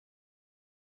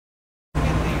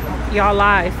Y'all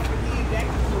live.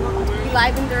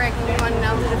 Live and direct, and we want to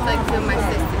know who the fuck killed my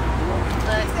sister.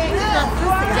 But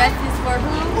justice for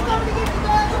who?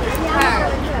 Her.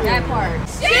 That part.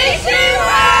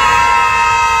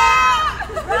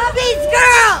 Robbie's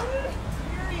girl!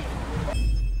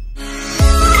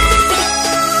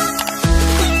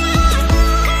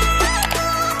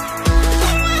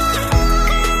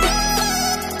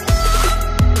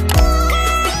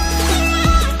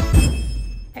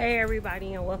 Hey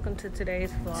everybody, and welcome to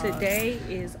today's vlog. Today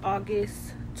is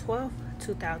August 12th,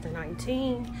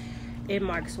 2019. It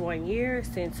marks 1 year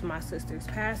since my sister's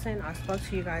passing. I spoke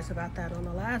to you guys about that on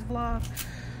the last vlog.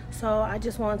 So I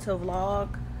just wanted to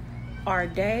vlog our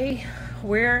day.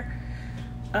 We're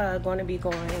going to be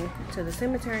going to the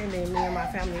cemetery, and then me and my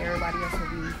family, everybody else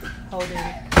will be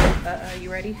holding,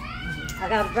 you ready? I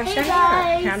gotta brush your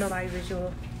hair. Candlelight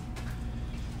vigil.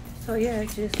 So yeah,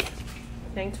 just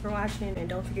thanks for watching, and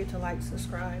don't forget to like,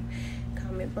 subscribe,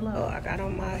 comment below. Oh, I got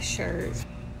on my shirt.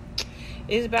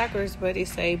 It's backwards, but it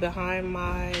say behind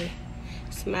my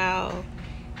smile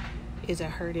is a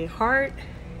hurting heart.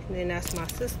 And then that's my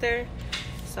sister.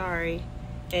 Sorry.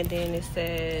 And then it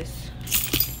says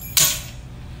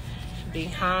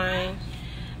behind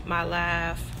my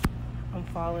laugh, I'm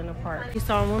falling apart.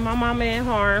 So I'm with my mama in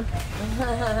harm.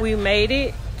 We made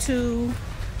it to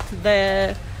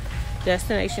the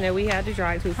destination that we had to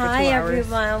drive to for 2 hours. Hi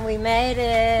everyone, we made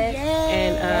it.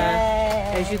 Yay. And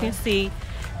as you can see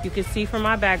from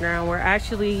my background, we're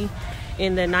actually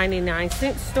in the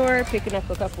 99-cent store picking up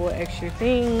a couple of extra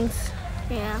things.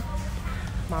 Yeah.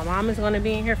 My mom is going to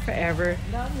be in here forever.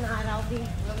 No, I'm not. I'll be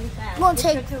really fast. It's going to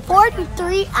take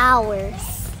 43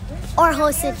 hours or a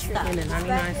whole century. In the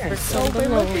 99-cent So we're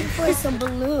looking for some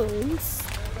balloons.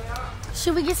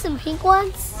 Should we get some pink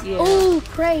ones? Yeah. Oh,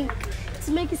 prank.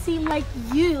 To make it seem like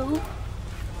you.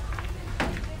 To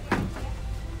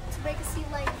make it seem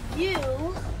like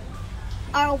you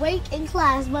are awake in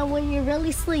class, but when you're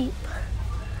really asleep.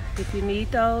 If you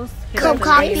need those, Come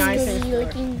copy. We're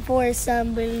looking for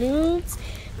some balloons.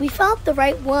 We found the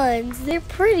right ones. They're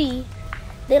pretty.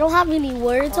 They don't have any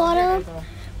words on them.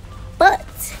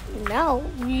 But now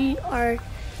we are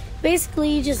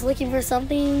basically just looking for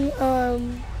something.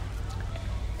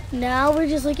 Now we're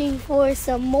just looking for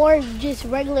some more just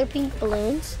regular pink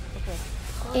balloons. Okay.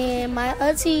 And my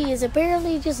auntie is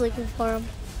apparently just looking for them.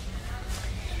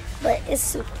 But it's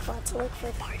super fun to look for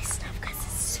party stuff because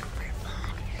it's super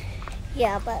fun.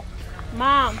 Yeah, but...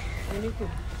 Mom,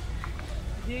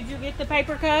 did you get the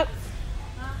paper cups?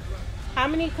 How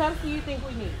many cups do you think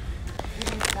we need?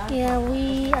 Yeah,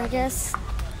 I guess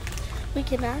we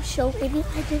cannot show any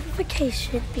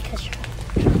identification because you're...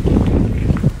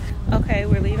 Okay,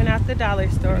 we're leaving out the dollar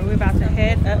store. We're about to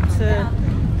head up to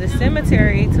the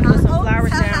cemetery to put some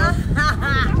flowers down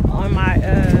on my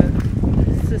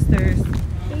sister's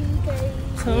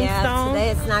tombstone. Yeah, today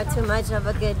it's not too much of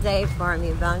a good day for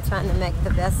me, but I'm trying to make the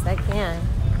best I can.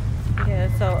 Yeah,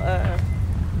 so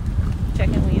check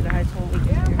in with you guys when we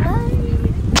get here. Bye.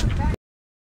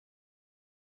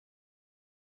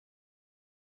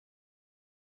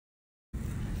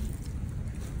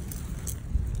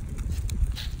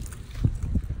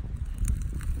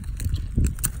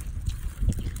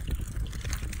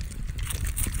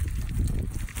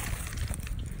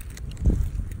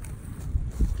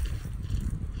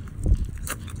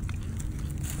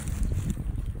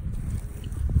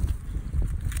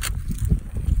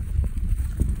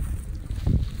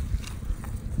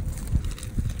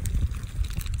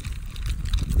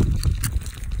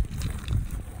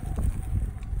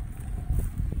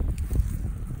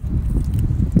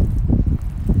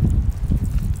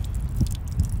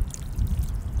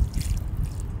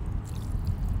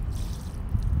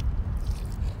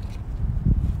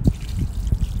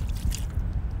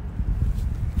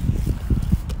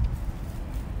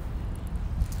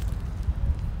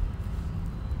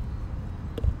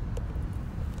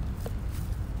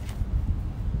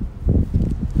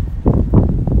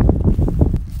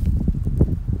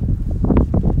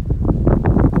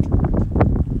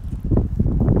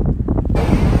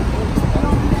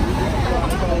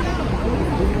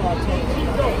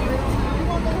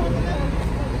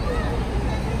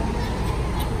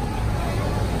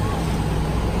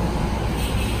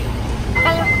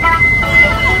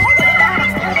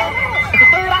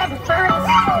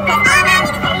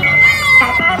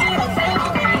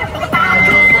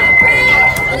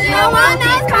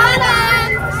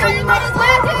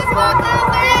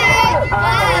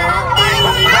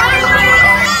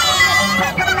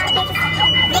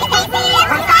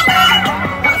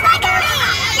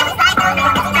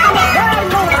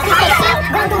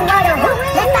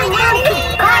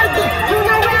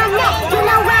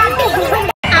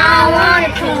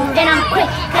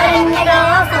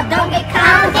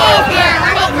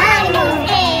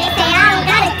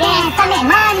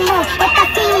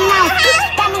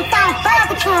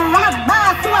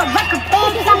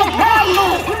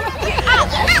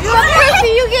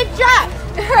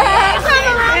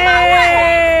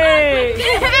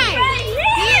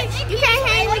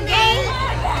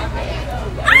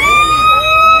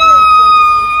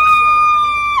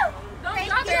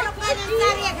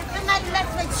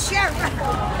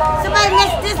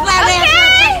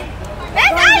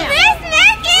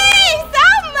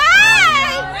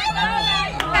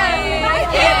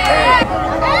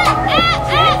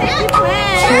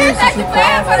 at the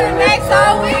fan for the next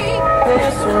whole week.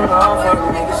 This room all for the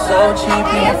niggas so cheap.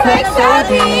 It's sex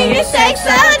OD, it's sex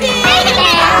OD.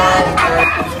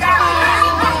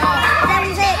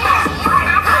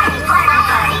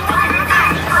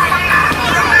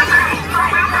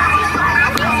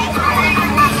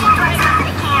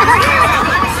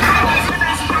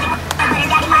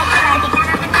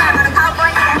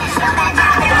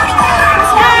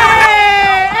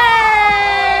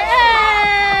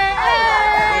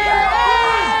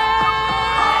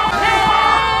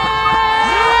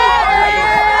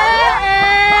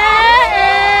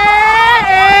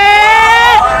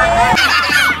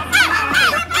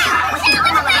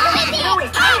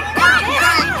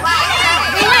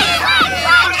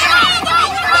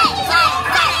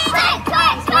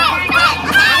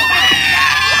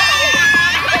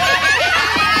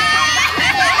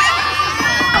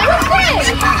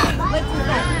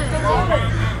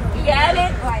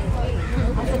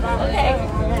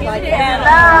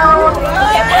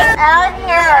 Out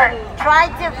here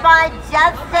trying to find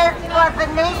justice for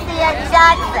Vennysia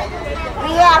Jackson.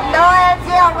 We have no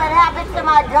idea what happened to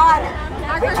my daughter.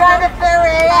 We're trying to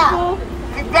figure it out.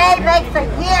 Today makes a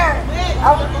year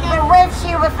of when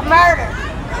she was murdered.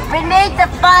 We need to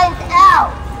find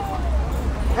out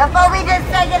before we just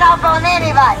take it off on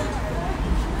anybody.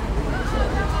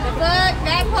 The fuck,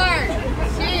 that part.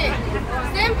 Shit.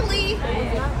 Simply.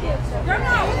 Girl,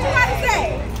 no, what you gotta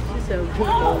say?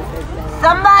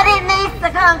 Somebody needs to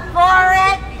come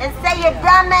forward and say your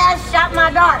dumbass shot my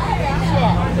daughter.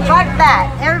 Shit. Fuck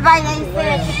that. Everybody ain't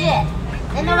said shit.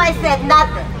 And nobody said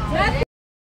nothing.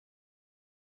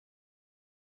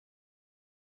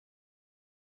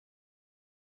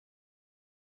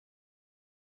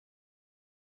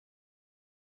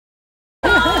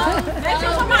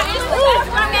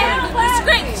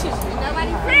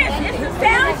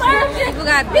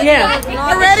 Yeah.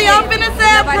 Already, I'm finna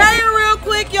say a prayer real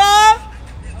quick, y'all.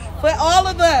 For all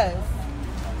of us.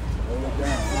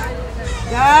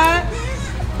 God,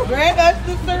 grant us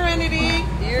the serenity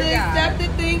to accept the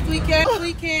things we can,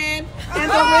 and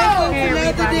the wisdom to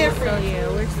know the difference. So yeah,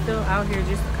 we're still out here,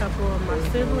 just a couple of my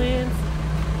siblings.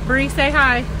 Bree, say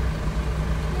hi.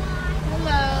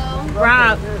 Hello.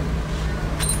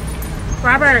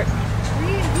 Robert.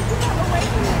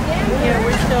 Yeah,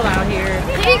 we're still out here.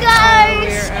 Hey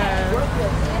guys!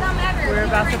 We're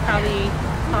about to probably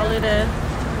call it a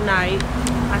night.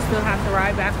 I still have to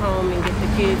ride back home and get the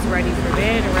kids ready for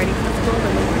bed and ready for school.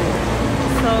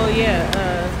 So yeah,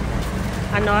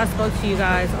 I know I spoke to you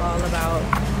guys all about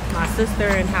my sister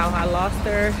and how I lost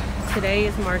her. Today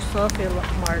is March 12th. It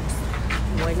marks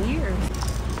 1 year.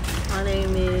 My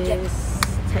name is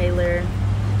Taylor.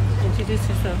 Introduce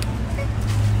yourself.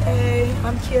 Hey,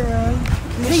 I'm Kira.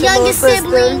 The youngest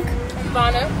sibling.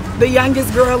 The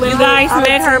youngest girl in You guys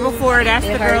met her before. That's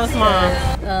the girl's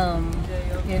mom.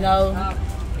 You know,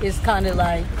 it's kind of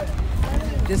like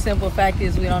the simple fact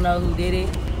is we don't know who did it,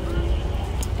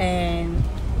 and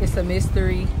it's a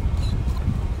mystery.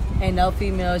 And no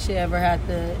female should ever have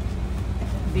to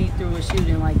be through a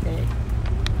shooting like that.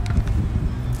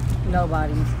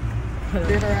 Nobody.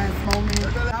 Bitter ass moment.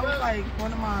 That was like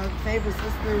one of my favorite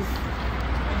sisters,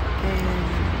 and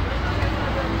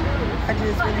I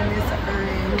just really miss her.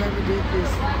 And whoever did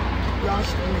this, y'all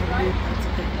should have never did that to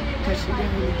her, because she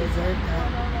didn't really deserve that.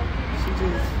 She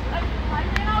just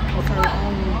was her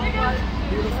own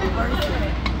beautiful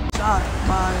person. Shot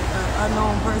by an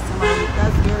unknown person, like,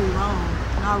 that's very wrong.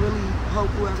 And I really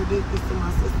hope whoever did this to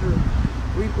my sister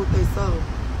reap what they sow.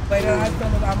 But I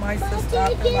feel about my sister,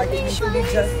 I feel like it needs to be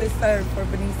justice served for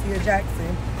Vennysia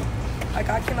Jackson. Like,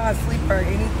 I cannot sleep or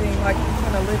anything. Like, he's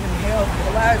gonna live in hell for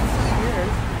the last 2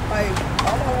 years. Like,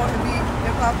 all I want to be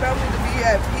is my family to be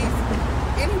at peace.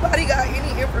 Anybody got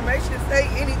any information, say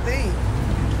anything.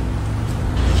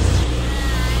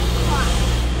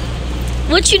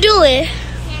 What you doing?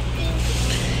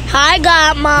 I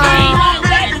got mine.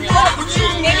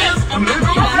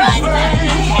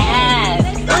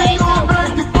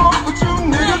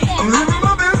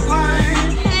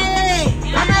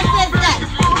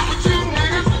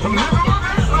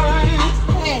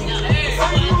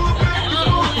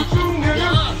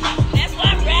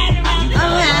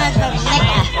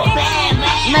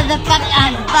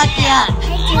 Motherfucker, fuck you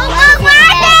up.